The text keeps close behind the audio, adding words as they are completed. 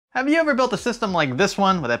Have you ever built a system like this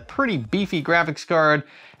one with a pretty beefy graphics card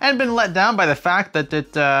and been let down by the fact that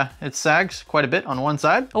it sags quite a bit on one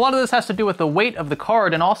side? A lot of this has to do with the weight of the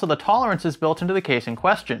card and also the tolerances built into the case in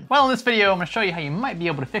question. Well, in this video, I'm gonna show you how you might be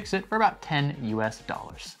able to fix it for about $10 US.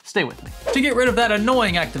 Stay with me. To get rid of that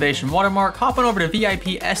annoying activation watermark, hop on over to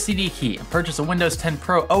VIP SCD Key and purchase a Windows 10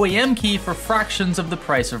 Pro OEM key for fractions of the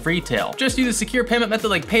price of retail. Just use a secure payment method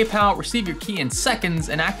like PayPal, receive your key in seconds,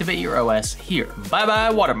 and activate your OS here.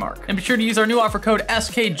 Bye-bye watermark. And be sure to use our new offer code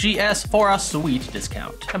SKGS for a sweet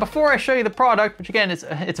discount. Now before I show you the product, which again,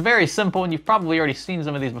 it's very simple and you've probably already seen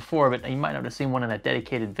some of these before, but you might not have seen one in a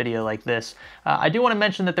dedicated video like this. I do want to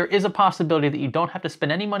mention that there is a possibility that you don't have to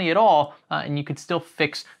spend any money at all and you could still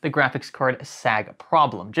fix the graphics card sag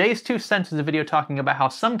problem. Jay's 2 cents is a video talking about how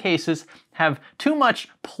some cases have too much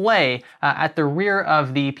play at the rear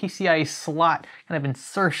of the PCIe slot kind of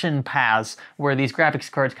insertion paths where these graphics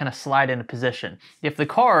cards kind of slide into position. If the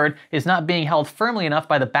card is not being held firmly enough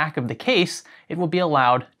by the back of the case, it will be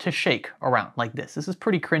allowed to shake around like this. This is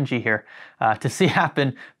pretty cringy here to see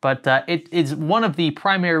happen, but it is one of the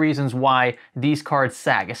primary reasons why these cards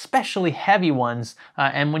sag, especially heavy ones.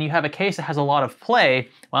 And when you have a case that has a lot of play,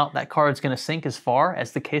 well, that card's gonna sink as far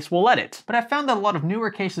as the case will let it. But I found that a lot of newer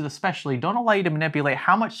cases especially don't allow you to manipulate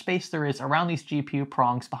how much space there is around these GPU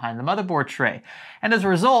prongs behind the motherboard tray. And as a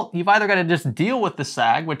result, you've either got to just deal with the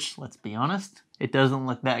sag, which, let's be honest, it doesn't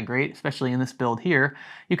look that great, especially in this build here.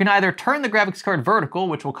 You can either turn the graphics card vertical,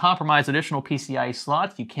 which will compromise additional PCIe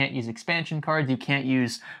slots. You can't use expansion cards, you can't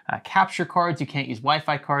use capture cards, you can't use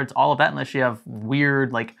Wi-Fi cards, all of that unless you have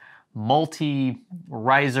weird, like,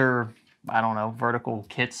 multi-riser, I don't know, vertical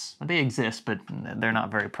kits. They exist, but they're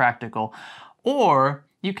not very practical. Or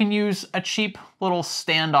you can use a cheap little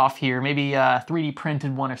standoff here, maybe a 3D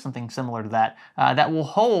printed one or something similar to that, that will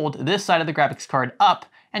hold this side of the graphics card up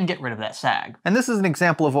and get rid of that sag. And this is an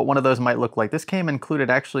example of what one of those might look like. This came included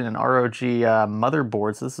actually in an ROG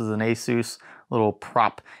motherboard, so this is an Asus little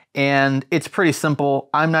prop. And it's pretty simple.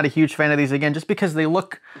 I'm not a huge fan of these, again, just because they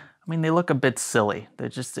look, I mean, they look a bit silly. They're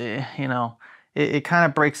just, you know, it kind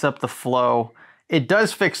of breaks up the flow. It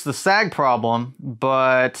does fix the sag problem,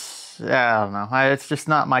 but I don't know, it's just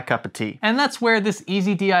not my cup of tea. And that's where this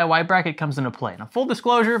easy DIY bracket comes into play. Now, full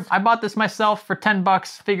disclosure, I bought this myself for 10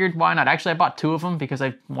 bucks, figured why not? Actually, I bought 2 of them because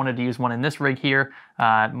I wanted to use one in this rig here.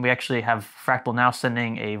 We actually have Fractal now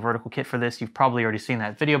sending a vertical kit for this. You've probably already seen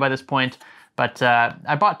that video by this point. But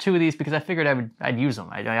I bought 2 of these because I figured I'd use them.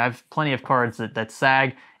 I have plenty of cards that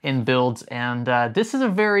sag in builds, and this is a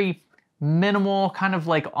very minimal, kind of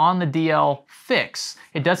like on the DL fix.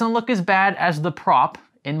 It doesn't look as bad as the prop,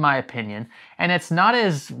 in my opinion, and it's not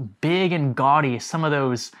as big and gaudy as some of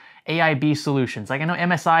those AIB solutions. Like, I know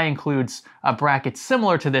MSI includes a bracket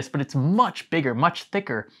similar to this, but it's much bigger, much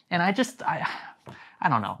thicker, and I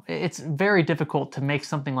don't know. It's very difficult to make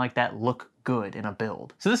something like that look good in a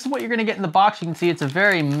build. So this is what you're gonna get in the box. You can see it's a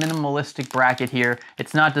very minimalistic bracket here.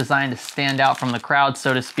 It's not designed to stand out from the crowd,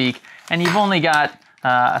 so to speak, and you've only got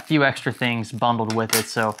a few extra things bundled with it.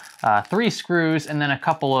 So 3 screws and then a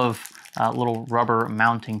couple of little rubber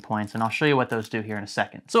mounting points, and I'll show you what those do here in a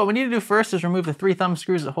second. So what we need to do first is remove the 3 thumb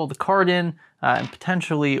screws that hold the card in, and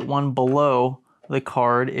potentially one below the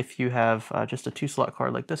card if you have just a 2-slot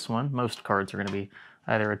card like this one. Most cards are gonna be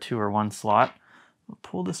either a 2 or 1 slot. We'll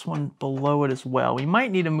pull this one below it as well. We might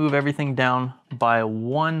need to move everything down by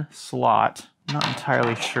 1 slot, not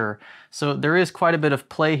entirely sure. So there is quite a bit of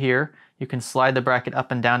play here. You can slide the bracket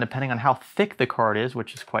up and down depending on how thick the card is,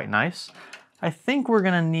 which is quite nice. I think we're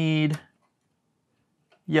gonna need,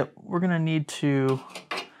 we're gonna need to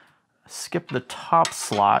skip the top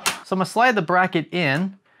slot. So I'm gonna slide the bracket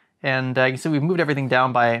in, and you can see we've moved everything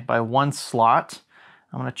down by 1 slot.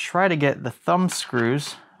 I'm gonna try to get the thumb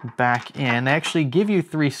screws back in. They actually give you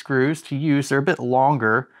 3 screws to use. They're a bit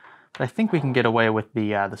longer, but I think we can get away with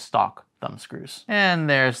the stock thumb screws. And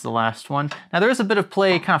there's the last one. Now there is a bit of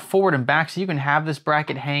play kind of forward and back, so you can have this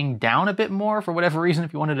bracket hang down a bit more for whatever reason.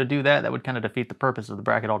 If you wanted to do that, that would kind of defeat the purpose of the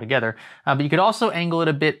bracket altogether. But you could also angle it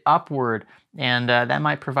a bit upward, and that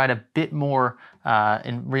might provide a bit more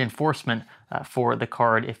in reinforcement for the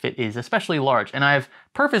card if it is especially large. And I've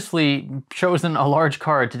purposely chosen a large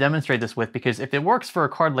card to demonstrate this with, because if it works for a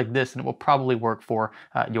card like this, then it will probably work for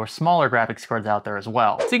your smaller graphics cards out there as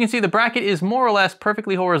well. So you can see the bracket is more or less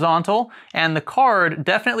perfectly horizontal, and the card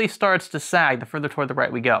definitely starts to sag the further toward the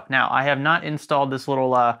right we go. Now, I have not installed this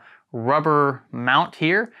little rubber mount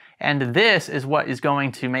here, and this is what is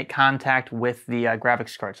going to make contact with the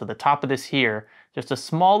graphics card. So the top of this here, just a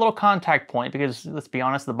small little contact point, because let's be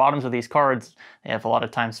honest, the bottoms of these cards, they have a lot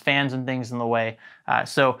of times fans and things in the way.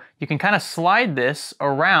 So you can kind of slide this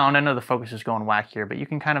around. I know the focus is going whack here, but you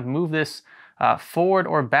can kind of move this forward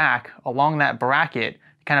or back along that bracket,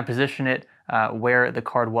 kind of position it where the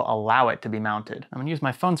card will allow it to be mounted. I'm gonna use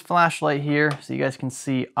my phone's flashlight here so you guys can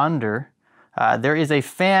see under. There is a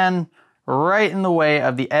fan right in the way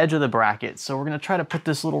of the edge of the bracket. So we're gonna try to put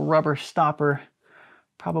this little rubber stopper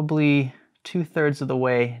probably 2/3 of the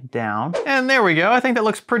way down. And there we go, I think that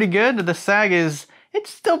looks pretty good. The sag it's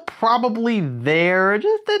still probably there,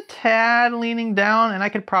 just a tad leaning down, and I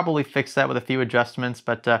could probably fix that with a few adjustments,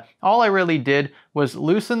 but all I really did was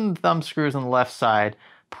loosen the thumb screws on the left side,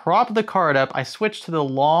 prop the card up. I switched to the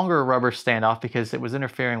longer rubber standoff because it was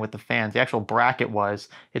interfering with the fans. The actual bracket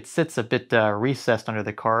it sits a bit recessed under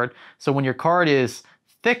the card. So when your card is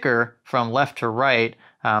thicker from left to right,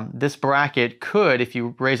 this bracket could, if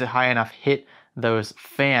you raise it high enough, hit those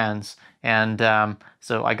fans. And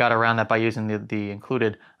so I got around that by using the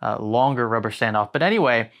included longer rubber standoff. But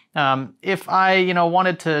anyway, if I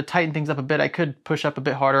wanted to tighten things up a bit, I could push up a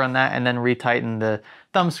bit harder on that and then retighten the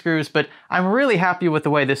thumb screws. But I'm really happy with the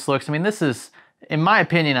way this looks. I mean, this is, in my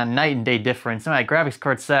opinion, a night and day difference. My graphics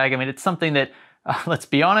card sag, I mean, it's something that, let's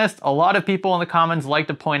be honest, a lot of people in the comments like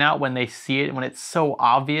to point out when they see it, when it's so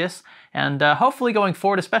obvious. And hopefully going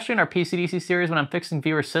forward, especially in our PC-DC series when I'm fixing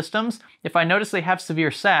viewer systems, if I notice they have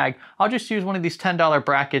severe sag, I'll just use one of these $10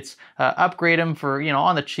 brackets, upgrade them for,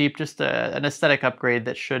 on the cheap, just an aesthetic upgrade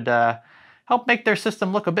that should help make their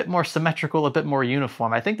system look a bit more symmetrical, a bit more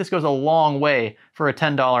uniform. I think this goes a long way for a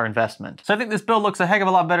 $10 investment. So I think this build looks a heck of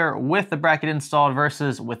a lot better with the bracket installed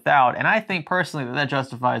versus without, and I think personally that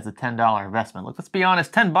justifies the $10 investment. Look, let's be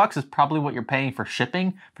honest, 10 bucks is probably what you're paying for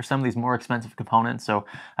shipping for some of these more expensive components, so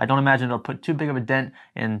I don't imagine it'll put too big of a dent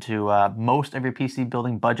into most of your PC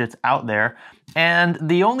building budgets out there. And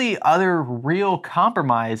the only other real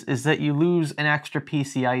compromise is that you lose an extra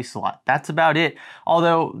PCIe slot. That's about it.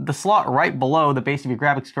 Although the slot right below the base of your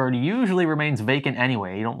graphics card usually remains vacant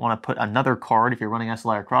anyway. You don't want to put another card, if you're running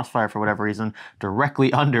SLI or Crossfire for whatever reason,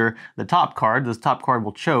 directly under the top card. This top card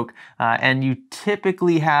will choke. And you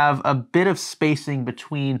typically have a bit of spacing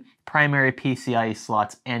between primary PCIe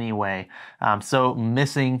slots anyway. So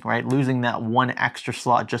losing that one extra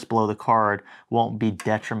slot just below the card won't be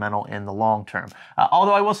detrimental in the long term.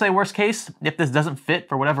 Although I will say, worst case, if this doesn't fit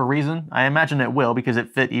for whatever reason, I imagine it will because it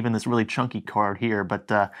fit even this really chunky card here, but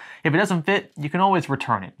if it doesn't fit, you can always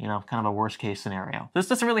return it, kind of a worst case scenario. This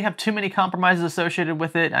doesn't really have too many compromises associated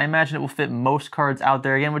with it. I imagine it will fit most cards out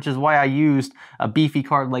there again, which is why I used a beefy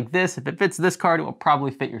card like this. If it fits this card, it will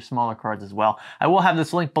probably fit your smaller cards as well. I will have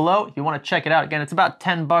this link below if you want to check it out. Again, it's about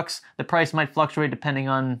 10 bucks. The price might fluctuate depending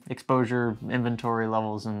on exposure, inventory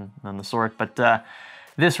levels, and the sort, but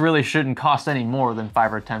this really shouldn't cost any more than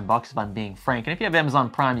 5 or 10 bucks if I'm being frank. And if you have Amazon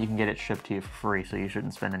Prime, you can get it shipped to you for free, so you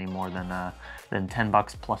shouldn't spend any more than 10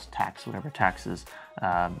 bucks plus tax, whatever tax is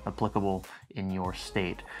applicable in your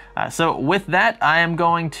state. So with that, I am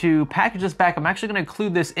going to package this back. I'm actually going to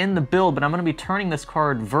include this in the build, but I'm going to be turning this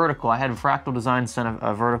card vertical. I had Fractal Design send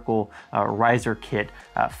a vertical riser kit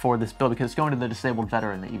for this build because it's going to the disabled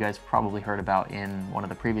veteran that you guys probably heard about in one of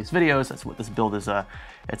the previous videos. That's what this build is.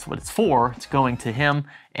 It's what it's for. It's going to him,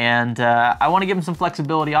 and I want to give him some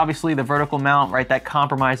flexibility. Obviously, the vertical mount, right, that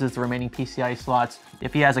compromises the remaining PCIe slots.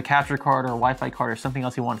 If he has a capture card or a Wi-Fi card or something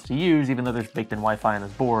else he wants to use, even though there's baked-in Wi-Fi on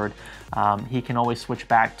his board, he can always switch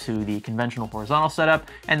back to the conventional horizontal setup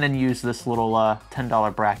and then use this little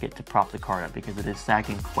 $10 bracket to prop the card up because it is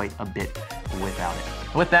sagging quite a bit without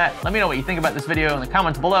it. With that, let me know what you think about this video in the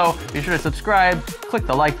comments below. Be sure to subscribe, click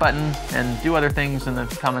the like button, and do other things in the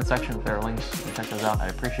comment section if there are links. Check those out, I'd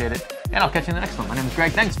appreciate it. And I'll catch you in the next one. My name is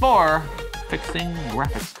Greg. Thanks for fixing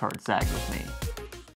graphics card sag with me.